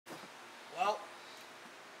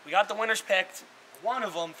We got the winners picked. One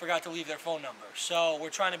of them forgot to leave their phone number, so we're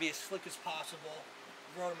trying to be as slick as possible.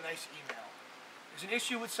 We wrote them a nice email. There's an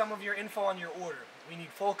issue with some of your info on your order. We need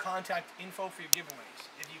full contact info for your giveaways.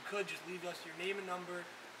 If you could, just leave us your name and number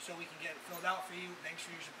so we can get it filled out for you. Thanks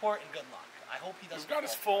for your support and good luck. I hope he doesn't. We got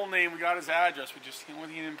his full name, we got his address. What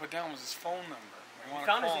he didn't put down was his phone number. We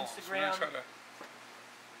found his Instagram.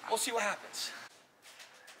 We'll see what happens.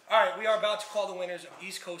 All right, we are about to call the winners of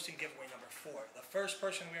East Coasting giveaway number 4. The first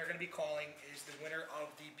person we are going to be calling is the winner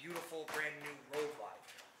of the beautiful brand new Road Glide.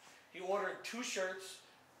 He ordered 2 shirts,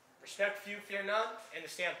 Respect Few, Fear None, and the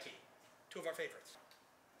Stamp Tee. 2 of our favorites.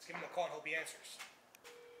 Let's give him a call and hope he answers.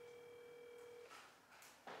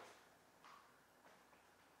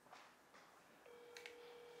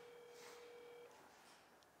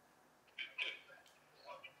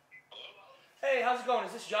 Hey, how's it going?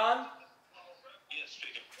 Is this John? Yes,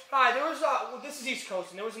 speaking. Hi, there was this is East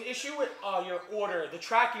Coast, and there was an issue with your order. The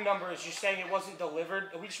tracking number is just saying it wasn't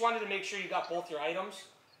delivered. We just wanted to make sure you got both your items.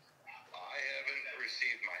 I haven't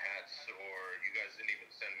received my hats, or you guys didn't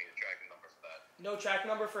even send me a tracking number for that. No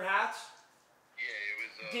tracking number for hats? Yeah, it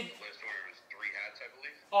was, the last order was 3 hats, I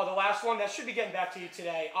believe. Oh, the last one? That should be getting back to you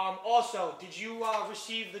today. Also, did you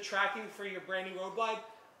receive the tracking for your brand new Road Glide?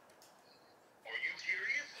 Are you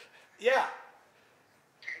serious? Yeah.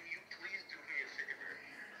 Can you please do me a favor?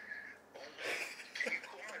 Oh, can you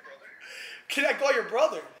call my brother? Can I call your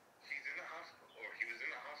brother? He's in the hospital, or he was in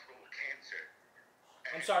the hospital with cancer.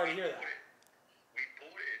 I'm sorry to hear that. We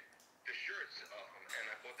bought the shirts, and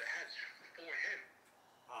I bought the hats for him.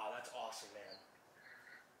 Oh, that's awesome, man.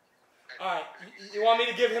 All right, you want me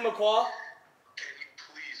to give him a call? Can you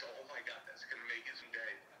please? Oh my God, that's gonna make his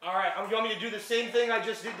day. All right, you want me to do the same thing I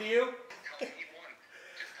just did to you? Tell him you won.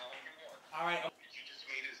 Just tell him you won. All right. You just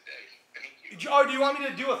made his day. Thank you. Oh, do you want me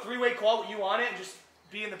to do a 3-way call with you on it and just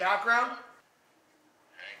be in the background?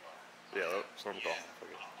 Hang on. Yeah, that's what I'm calling.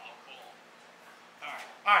 I'll call.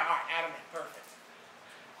 All right, Adam, perfect.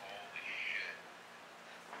 Holy shit.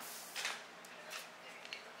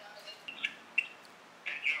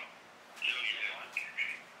 Hey, Joe. Joe, you on?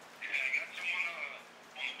 Yeah, I got someone on the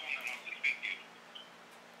phone that wants to speak to you.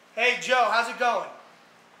 Hey, Joe, how's it going? Oh,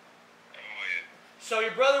 yeah. So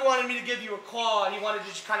your brother wanted me to give you a call, and he wanted to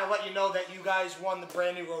just kind of let you know that you guys won the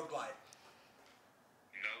brand new Road Glide.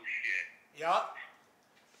 No shit. Yup.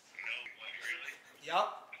 No, like, really?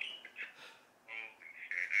 Yup. Holy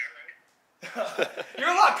shit. All right.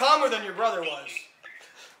 You're a lot calmer than your brother was. Yeah,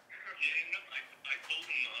 no, I told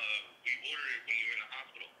him we ordered it when you were in the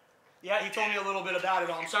hospital. Yeah, he told me a little bit about it.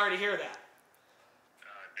 I'm sorry to hear that.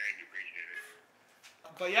 Thank you, appreciate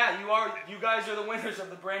it. But yeah, you guys are the winners of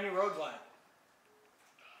the brand new Road Glide.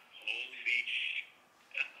 Holy shit.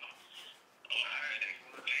 All right,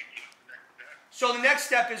 thank you. So the next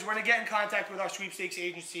step is we're going to get in contact with our sweepstakes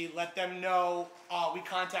agency, let them know we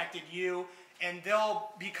contacted you, and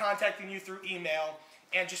they'll be contacting you through email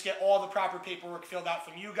and just get all the proper paperwork filled out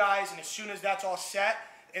from you guys. And as soon as that's all set,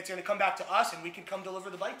 it's going to come back to us and we can come deliver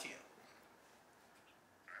the bike to you.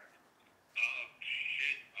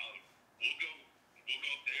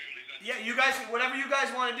 Yeah, you guys, whatever you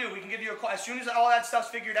guys want to do, we can give you a call. As soon as all that stuff's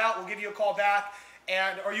figured out, we'll give you a call back,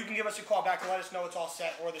 or you can give us a call back to let us know it's all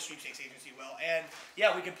set, or the sweepstakes agency will. And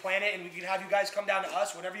yeah, we can plan it, and we can have you guys come down to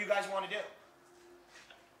us, whatever you guys want to do.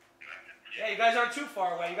 Yeah, you guys aren't too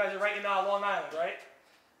far away. You guys are right in Long Island, right?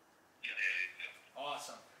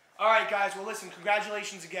 Awesome. All right, guys. Well, listen,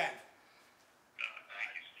 congratulations again.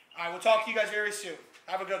 All right, we'll talk to you guys very soon.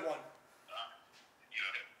 Have a good one.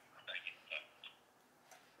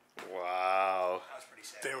 Wow. That was pretty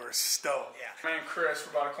sad. They were stoked. Yeah. Man, Chris,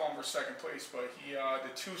 we're about to call him for 2nd place, but he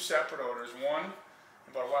did 2 separate orders. One,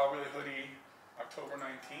 he bought a Wild Willie hoodie October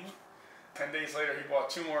 19th. 10 days later, he bought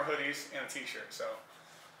 2 more hoodies and a t-shirt. So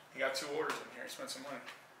he got 2 orders in here. He spent some money.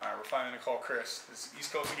 All right, we're finally going to call Chris. This is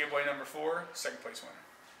East Coast giveaway number 4, 2nd place winner.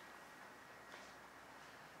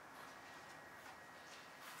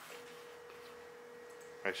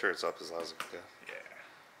 Make sure it's up as loud as it can go. Yeah.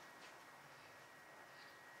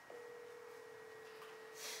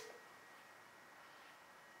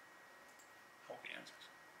 Hope he answers.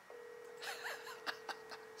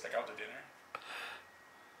 It's like out to dinner.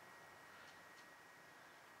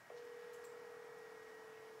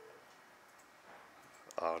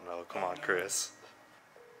 Oh no, come on, Chris.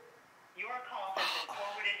 Your call has been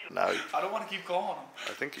forwarded to... No, I don't want to keep calling him.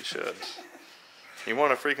 I think you should. He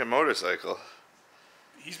won a freaking motorcycle.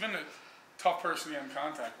 He's been a tough person to get in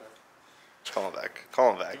contact with. Call him back.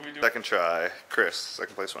 Call him back. Do we do- Second try. Chris,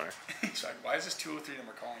 2nd place winner. He's like, why is this 203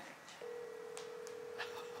 number calling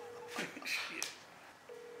me? Shit.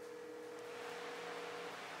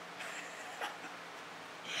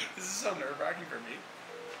 This is so nerve-wracking for me.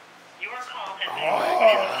 Your call has been forwarded to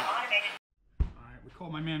an automated. Alright, we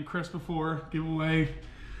called my man Chris before, giveaway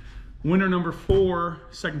winner number 4,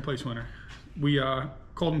 second place winner. We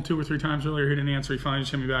called him 2 or 3 times earlier, he didn't answer, he finally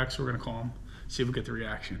just hit me back, so we're gonna call him, see if we get the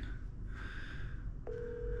reaction.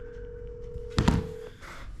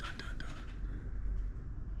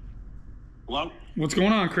 Hello? What's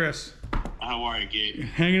going on, Chris? How are you, Gabe?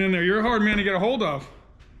 Hanging in there. You're a hard man to get a hold of.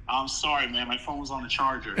 I'm sorry, man. My phone was on the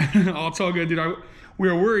charger. Oh, it's all good, dude.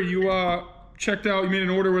 We were worried. You checked out, you made an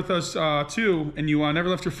order with us too, and you never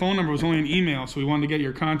left your phone number. It was only an email, so we wanted to get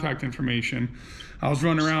your contact information. I was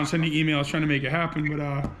running around sending emails trying to make it happen,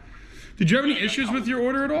 but did you have any issues with your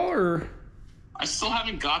order at all, or? I still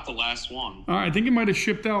haven't got the last one. I think it might have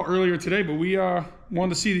shipped out earlier today, but we wanted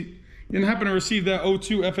to see. You didn't happen to receive that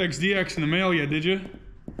O2 FXDX in the mail yet, did you?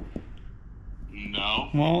 No.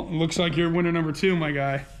 Well, it looks like you're winner number 2, my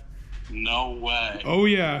guy. No way. Oh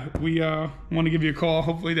yeah, we want to give you a call.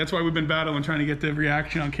 Hopefully, that's why we've been battling, trying to get the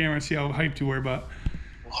reaction on camera and see how hyped you were. But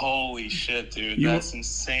holy shit, dude, that's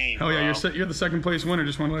insane. Hell yeah, you're the second place winner.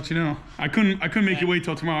 Just want to let you know. I couldn't make you wait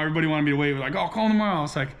till tomorrow. Everybody wanted me to wait. Like, oh, call tomorrow. I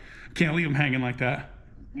was like, I can't leave them hanging like that.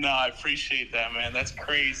 No, I appreciate that, man. That's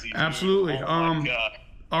crazy. Dude. Absolutely. Oh my God.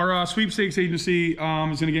 Our sweepstakes agency is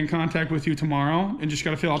going to get in contact with you tomorrow, and just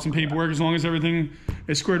got to fill out some paperwork. As long as everything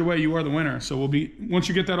is squared away, you are the winner. So once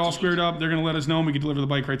you get that all squared up, they're going to let us know, and we can deliver the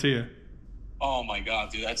bike right to you. Oh my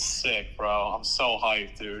God, dude, that's sick, bro. I'm so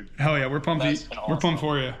hyped, dude. Hell yeah, we're pumped. We're pumped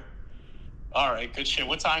for you. All right, good shit.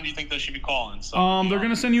 What time do you think they should be calling? So, they're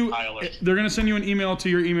going to send you. They're going to send you an email to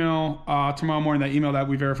your email tomorrow morning. That email that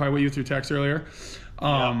we verified with you through text earlier.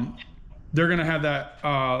 They're going to have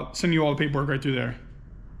that send you all the paperwork right through there.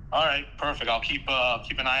 All right, perfect. I'll keep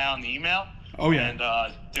an eye out on the email. Oh yeah. And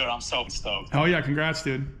dude, I'm so stoked. Hell yeah, congrats,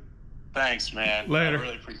 dude. Thanks, man. Later. I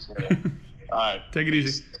really appreciate it. All right. Take it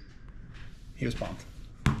easy. He was pumped.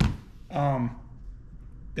 That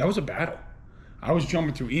was a battle. I was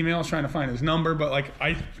jumping through emails trying to find his number, but like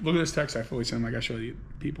look at this text I fully sent him. Like I show you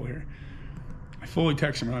people here. I fully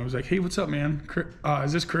texted him and I was like, hey, what's up, man?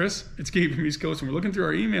 Is this Chris? It's Gabe from East Coast, and we're looking through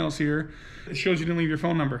our emails here. It shows you didn't leave your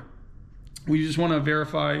phone number. We just want to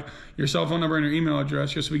verify your cell phone number and your email address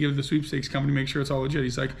just so we give the sweepstakes company, make sure it's all legit.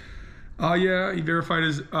 He's like, yeah, he verified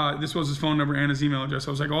this was his phone number and his email address. I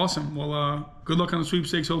was like, awesome. Well, good luck on the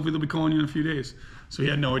sweepstakes. Hopefully they'll be calling you in a few days. So he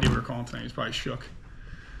had no idea we were calling tonight. He was probably shook.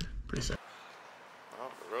 Pretty sick.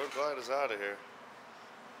 Well, the road glide is out of here.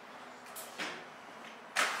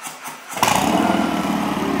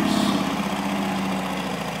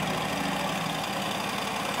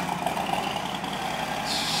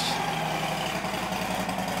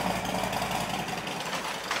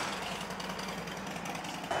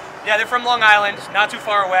 Yeah, they're from Long Island, not too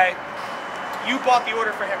far away. You bought the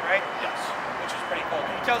order for him, right? Yes. Which is pretty cool.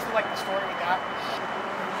 Can you tell us the story with that?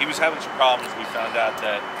 He was having some problems. We found out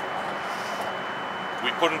that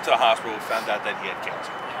we put him to the hospital. We found out that he had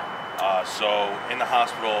cancer. So in the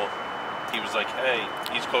hospital, he was like, "Hey,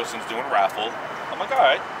 East Coasting's doing a raffle." I'm like, "All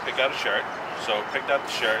right, pick out a shirt." So picked out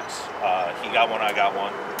the shirts. He got one, I got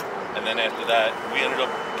one. And then after that, we ended up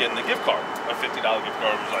getting the gift card, a $50 gift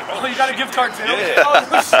card. It was like, oh, you got a gift card too? Yeah. Oh,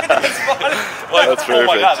 shit, that's funny. Like, That's oh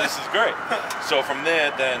my perfect. God, this is great. So from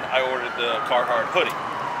there, then I ordered the Carhartt hoodie.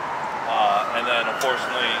 And then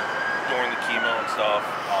unfortunately, during the chemo and stuff,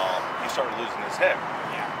 he started losing his hair.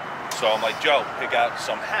 Yeah. So I'm like, Joe, pick out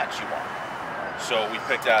some hats you want. So we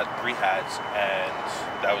picked out 3 hats, and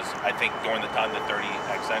that was, I think, during the time the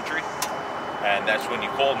 30X entry. And that's when you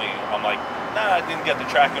called me. I'm like, nah, I didn't get the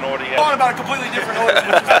tracking order yet. Calling about a completely different order,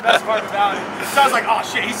 which is the best part about it. It sounds like, oh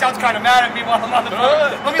shit, he sounds kind of mad at me while I'm on the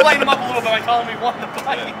phone. Let me lighten him up a little bit by telling him we won the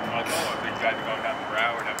bike. I told him, you guys are going down the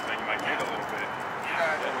Broward, I'm taking my kid a little bit.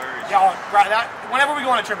 Yeah, right, whenever we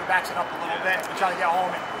go on a trip, it backs it up a little bit. We try to get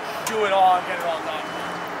home and do it all and get it all done.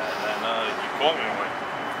 And then you called me, and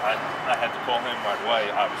I had to call him right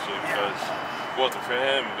away, obviously, because if it wasn't for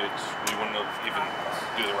him, we wouldn't have even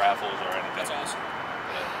do the raffles or anything. That's awesome.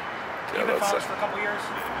 Yeah, You've been that's following us for a couple years?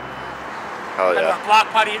 Hell yeah.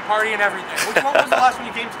 Block party and everything. What was the last one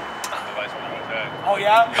you came to? The last one was that. Oh,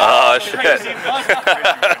 yeah? Oh, shit. I've seen you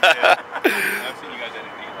guys at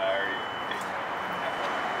the Larry.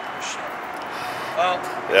 Well,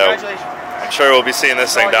 Yeah. congratulations. I'm sure we'll be seeing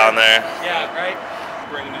this thing down there. Yeah, right?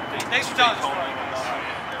 Bringing it. Thanks for telling us.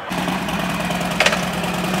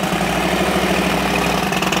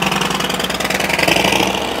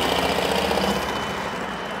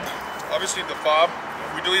 Obviously the fob,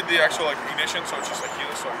 we deleted the actual ignition, so it's just like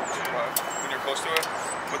keyless, so when you're close to it.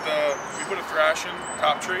 But we put a thrash in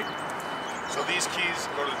top tree, so these keys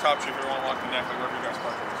go to the top tree if you want to lock the neck, like wherever you guys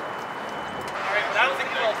park it. All right, but I don't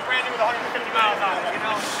think you all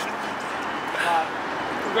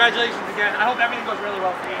congratulations again. I hope everything goes really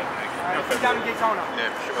well for you. All right, see you down in Daytona. Yeah,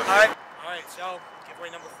 for sure. All right, so giveaway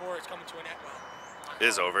number 4 is coming to an end. Well,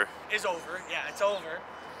 Is over. is over. Yeah, it's over.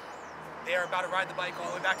 They are about to ride the bike all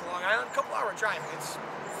the way back to Long Island. A couple hour drive. It's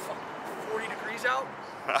 40 degrees out.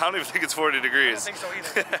 I don't even think it's 40 I don't degrees. think so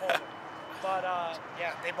either. But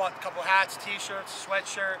yeah, they bought a couple hats, t-shirts,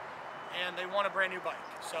 sweatshirt, and they want a brand new bike.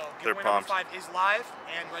 So They're giveaway number pumped. 5 is live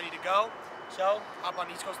and ready to go. So hop on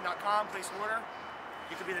eastcoasting.com, place an order.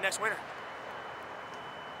 You could be the next winner.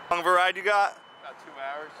 How long of a ride you got? About 2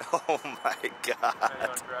 hours. Oh my God. Depending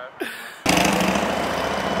on drive.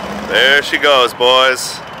 There she goes,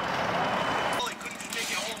 boys. Well, couldn't just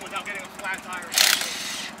take it home without getting a flat tire.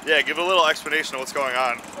 Yeah, give a little explanation of what's going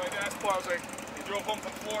on. So I asked Paul, I was like, he drove home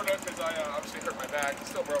from Florida because I obviously hurt my back. It's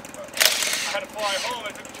still broken, but I had to fly home.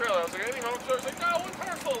 I took the trailer. I was like, anything home? So I was like, no, one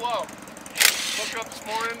tire's full low. Woke up this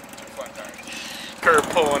morning, 2 flat tires. Curb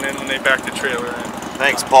pulling in and they backed the trailer in.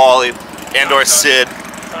 Thanks, Paul and/or Sid.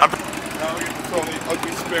 Now we get to throw the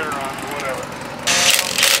ugly spare on or whatever.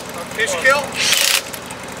 Fish kill?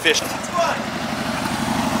 Fish.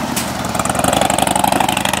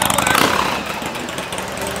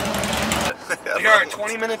 We are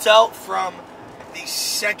 20 minutes out from the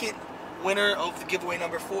second winner of the giveaway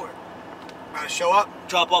number 4. About to show up,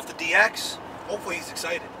 drop off the DX. Hopefully he's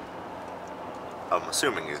excited. I'm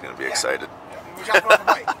assuming he's going to be excited. We're dropping off the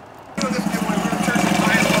bike. You know, this giveaway, we're gonna turn the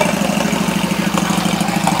bias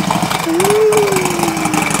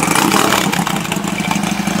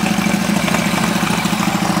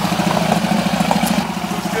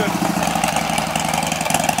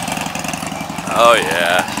Oh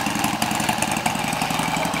yeah.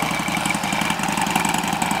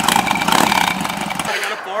 I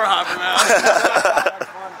got a bar hopper now. That's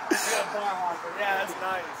funny. You got a bar hopper. Yeah, that's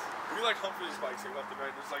nice. We like Humphreys bikes, they left and right.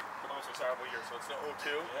 There's like the most desirable year, so it's the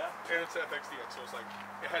 02 and it's the FXDX, so it's like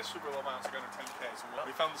it has super low miles, like under 10K. So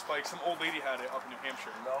we found this bike, some old lady had it up in New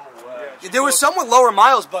Hampshire. No way. Yeah, Yeah, there was some with lower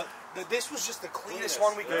miles, but this was just the cleanest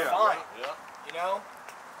one we could find. Yeah. You know?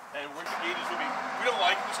 And we're the gauges we don't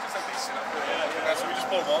like them just because they sit up there. Yeah, so we just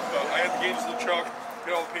pulled them off. But I had the gauges in the truck,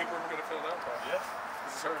 get all the paper, and we're gonna fill it out. But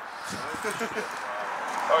this is her.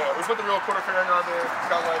 Oh yeah, we put the real quarter fairing on there. It's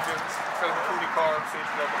got legends. It's got a Mikuni car,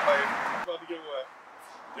 safety on the pipe. About to give away.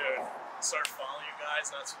 Dude, I started following you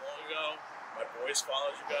guys not too long ago. My boys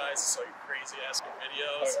followed you guys. I saw your crazy ass good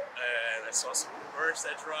videos, and I saw some merch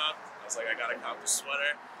that dropped. I was like, I gotta cop this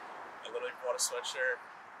sweater. I literally bought a sweatshirt,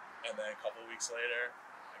 and then a couple weeks later,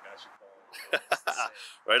 I got you calling.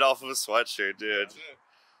 Right off of a sweatshirt, dude.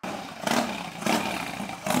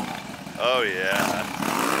 Oh yeah.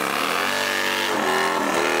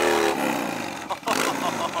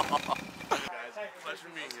 Pleasure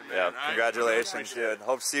meeting you, man. Yeah, All right? congratulations, dude.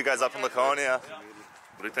 Hope to see you guys up in Laconia.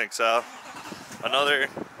 What do you think, Sal? Another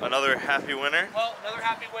happy winner. Well, another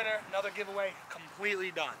happy winner, another giveaway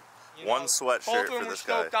completely done. You One know, sweatshirt both of for them were this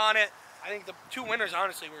guy. stoked on it. I think the 2 winners,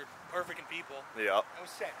 honestly, were perfect people. Yep. That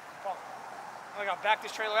was sick. Fun. I gotta back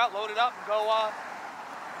this trailer out, load it up, and go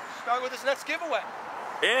start with this next giveaway.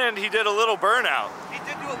 And he did a little burnout. He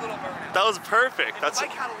did do a little burnout. That was perfect. If That's the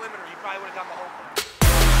bike had a limiter, he probably would have done the whole thing.